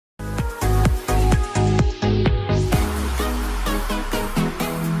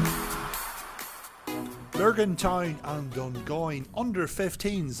Lurgan Town and Dungoyne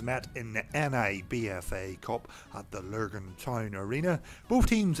under-15s met in the NIBFA Cup at the Lurgan Town Arena. Both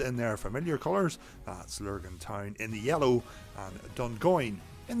teams in their familiar colours, that's Lurgan Town in the yellow and Dungoyne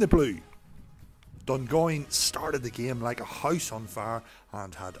in the blue. Dungoyne started the game like a house on fire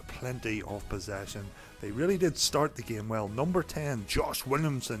and had plenty of possession. They really did start the game well. Number 10, Josh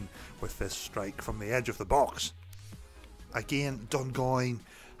Williamson, with this strike from the edge of the box. Again, Dungoyne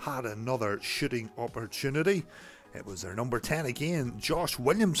had another shooting opportunity. It was their number 10 again, Josh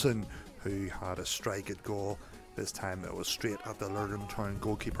Williamson, who had a strike at goal. This time it was straight at the Lurgan Town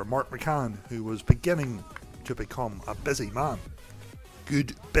goalkeeper Mark McCann, who was beginning to become a busy man.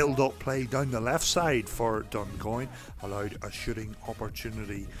 Good build-up play down the left side for Dungoyne allowed a shooting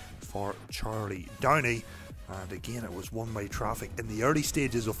opportunity for Charlie Downey, and again it was one-way traffic in the early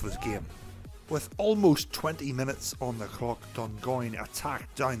stages of this game. With almost 20 minutes on the clock, Dungoyne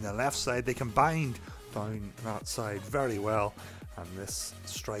attacked down the left side. They combined down that side very well, and this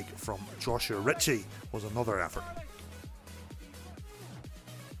strike from Joshua Ritchie was another effort.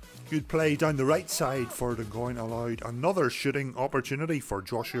 Good play down the right side for Dungoyne allowed another shooting opportunity for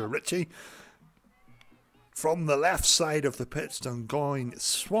Joshua Ritchie. From the left side of the pitch, Dungoyne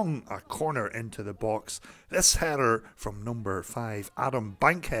swung a corner into the box. This header from number 5, Adam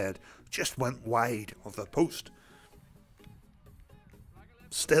Bankhead, just went wide of the post.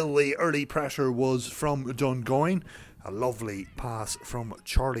 Still, the early pressure was from Dungoyne. A lovely pass from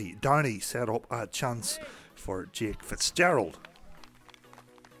Charlie Downey set up a chance for Jake Fitzgerald.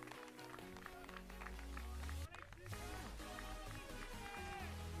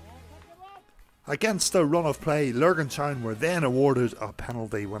 Against the run of play, Lurgan Town were then awarded a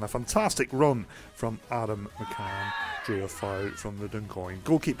penalty when a fantastic run from Adam McCann drew a foul from the Dungoyne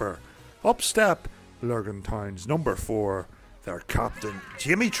goalkeeper. Up step Lurgan Town's number 4, their captain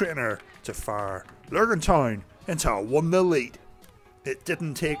Jamie Traynor, to fire Lurgan Town into a 1-0 lead. It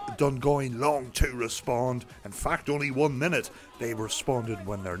didn't take Dungoyne long to respond. In fact, only 1 minute they responded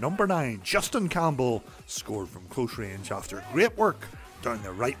when their number 9, Justin Campbell, scored from close range after great work down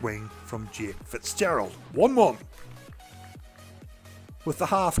the right wing from Jake Fitzgerald. 1-1. With the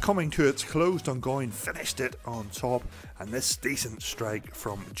half coming to its close, Dungoyne finished it on top, and this decent strike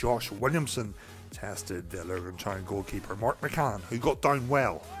from Josh Williamson tested the Lurgan Town goalkeeper Mark McCann, who got down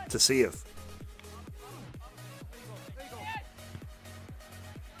well to save.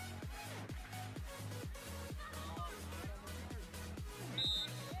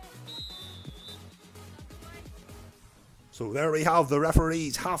 So there we have the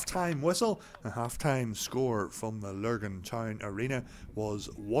referee's half-time whistle. The half-time score from the Lurgan Town Arena was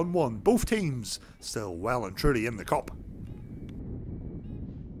 1-1. Both teams still well and truly in the cup.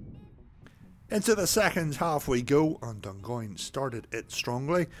 Into the second half we go, and Dungoyne started it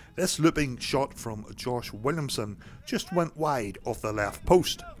strongly. This looping shot from Josh Williamson just went wide of the left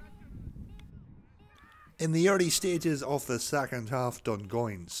post. In the early stages of the second half,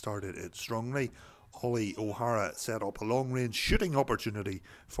 Dungoyne started it strongly. Ollie O'Hara set up a long-range shooting opportunity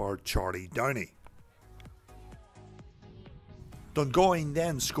for Charlie Downey. Dungoyne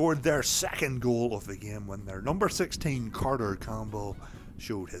then scored their second goal of the game when their number 16, Carter Campbell,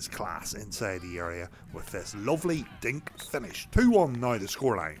 showed his class inside the area with this lovely dink finish. 2-1 now the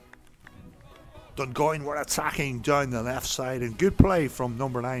scoreline. Dungoyne were attacking down the left side, and good play from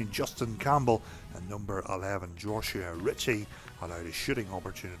number 9, Justin Campbell, and number 11, Joshua Ritchie, allowed a shooting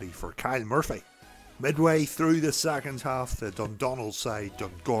opportunity for Kyle Murphy. Midway through the second half, the Dundonald side,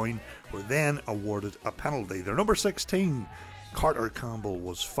 Dungoyne, were then awarded a penalty. Their number 16, Carter Campbell,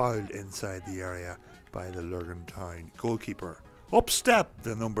 was fouled inside the area by the Lurgan Town goalkeeper. Up stepped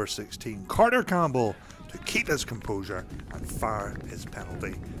the number 16, Carter Campbell, to keep his composure and fire his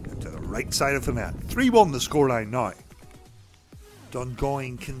penalty into the right side of the net. 3-1 the scoreline now.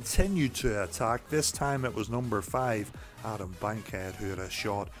 Dungoyne continued to attack. This time it was number 5, Adam Bankhead, who had a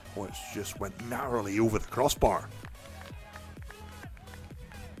shot which just went narrowly over the crossbar.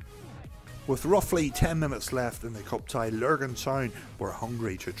 With roughly 10 minutes left in the cup tie, Lurgan Town were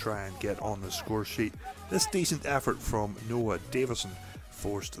hungry to try and get on the score sheet. This decent effort from Noah Davison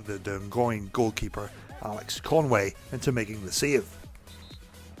forced the Dungoyne goalkeeper Alex Conway into making the save.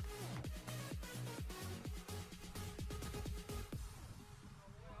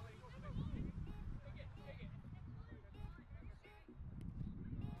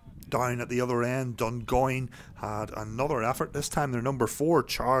 Down at the other end, Dungoyne had another effort, this time their number 4,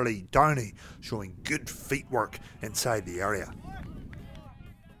 Charlie Downey, showing good feet work inside the area.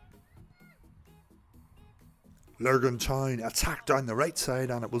 Lurgan Town attacked down the right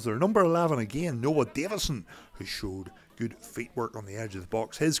side, and it was their number 11 again, Noah Davison, who showed Good feet work on the edge of the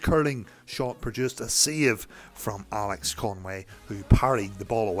box. His curling shot produced a save from Alex Conway, who parried the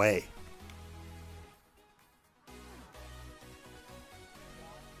ball away.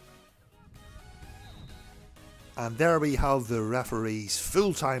 And there we have the referee's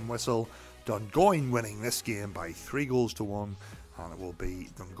full-time whistle. Dungoyne winning this game by 3-1, and it will be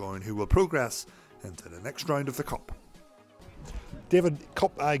Dungoyne who will progress into the next round of the Cup. David,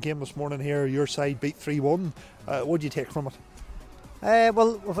 Cup game this morning here, your side beat 3-1. What do you take from it?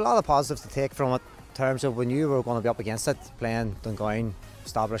 Well, we have a lot of positives to take from it in terms of when you were going to be up against it, playing Dungoyne,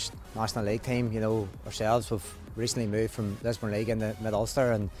 established National League team. You know, ourselves, we've recently moved from Lisbon League into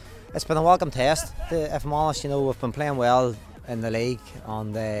Mid-Ulster, and it's been a welcome test. If I'm honest, you know, we've been playing well in the league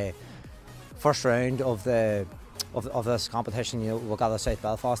on the first round of this competition. You know, we got the South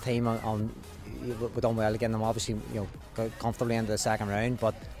Belfast team we've done well again. Them obviously, you know, got comfortably into the second round,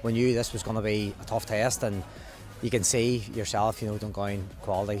 but we knew this was going to be a tough test, and you can see yourself, you know, Dungoyne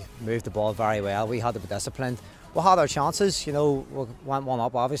quality, moved the ball very well. We had to be disciplined. We had our chances, you know, we went one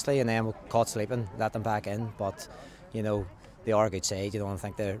up obviously, and then we caught sleeping, let them back in, but you know, they are a good side. You don't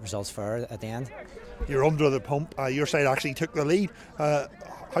think the result's fair at the end. You're under the pump. Your side actually took the lead.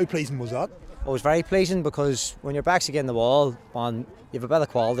 How pleasing was that? It was very pleasing, because when your back's against the wall and you have a bit of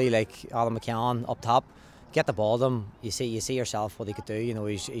quality like Adam McCann up top, get the ball to him, you see yourself what he could do. You know,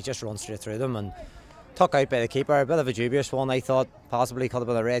 he just runs straight through them and took out by the keeper. A bit of a dubious one, I thought. Possibly could have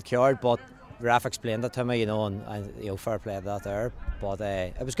been a red card, but the ref explained it to me, you know, and you know, fair play to that there. But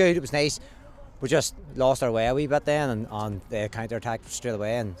it was good, it was nice. We just lost our way a wee bit then, and they counter-attacked straight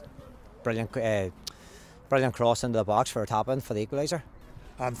away, and brilliant cross into the box for a tap-in for the equaliser.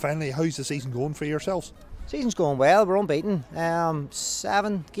 And finally, how's the season going for yourselves? Season's going well, we're unbeaten.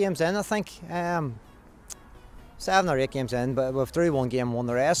 7 games in, I think. 7 or 8 games in, but we've drew 1 game, won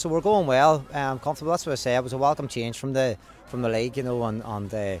the rest, so we're going well, comfortable. That's what I say. It was a welcome change from the league, you know,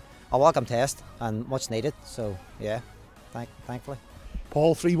 and a welcome test, and much needed. So yeah, thankfully.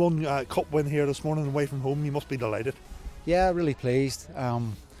 Paul, 3-1 Cup win here this morning away from home. You must be delighted. Yeah, really pleased.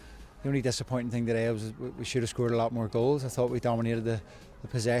 The only disappointing thing today was we should have scored a lot more goals. I thought we dominated the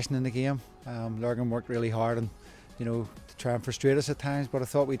possession in the game. Lurgan worked really hard, and you know, to try and frustrate us at times, but I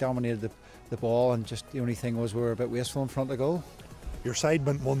thought we dominated the ball, and just the only thing was we were a bit wasteful in front of the goal. Your side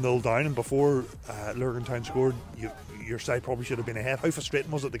went 1-0 down, and before Lurgan Town scored, your side probably should have been ahead. How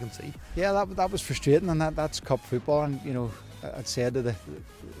frustrating was it to concede? Yeah, that was frustrating, and that's cup football. And you know, I'd said to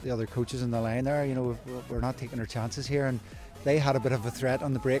the other coaches in the line there, you know, we're not taking our chances here, and they had a bit of a threat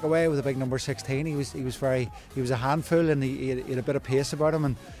on the breakaway with a big number 16. He was a handful, and he had a bit of pace about him,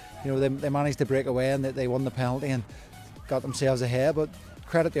 and you know, they managed to break away, and they won the penalty and got themselves ahead. But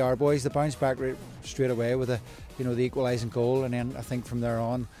credit to our boys, they bounced back straight away with the equalising goal, and then I think from there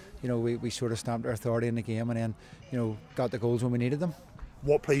on, you know, we sort of stamped our authority in the game, and then, you know, got the goals when we needed them.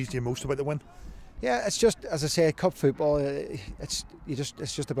 What pleased you most about the win? Yeah, it's just, as I say, cup football. It's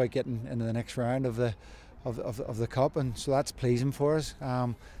just about getting into the next round of the cup, and so that's pleasing for us.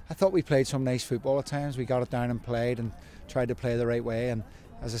 I thought we played some nice football at times. We got it down and played and tried to play the right way. And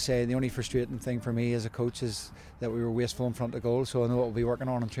as I say, the only frustrating thing for me as a coach is that we were wasteful in front of goal. So I know what we'll be working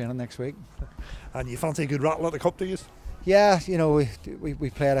on in training next week. And you fancy a good rattle at the cup, do you? Yeah, you know, we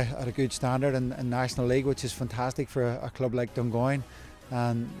play at a good standard in National League, which is fantastic for a club like Dungoyne.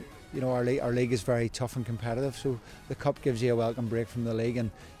 And you know, our league is very tough and competitive, so the cup gives you a welcome break from the league,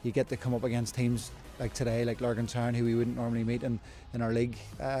 and you get to come up against teams like today, like Lurgan Town, who we wouldn't normally meet in our league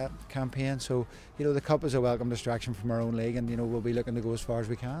campaign. So you know, the cup is a welcome distraction from our own league, and you know, we'll be looking to go as far as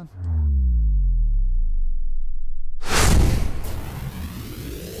we can.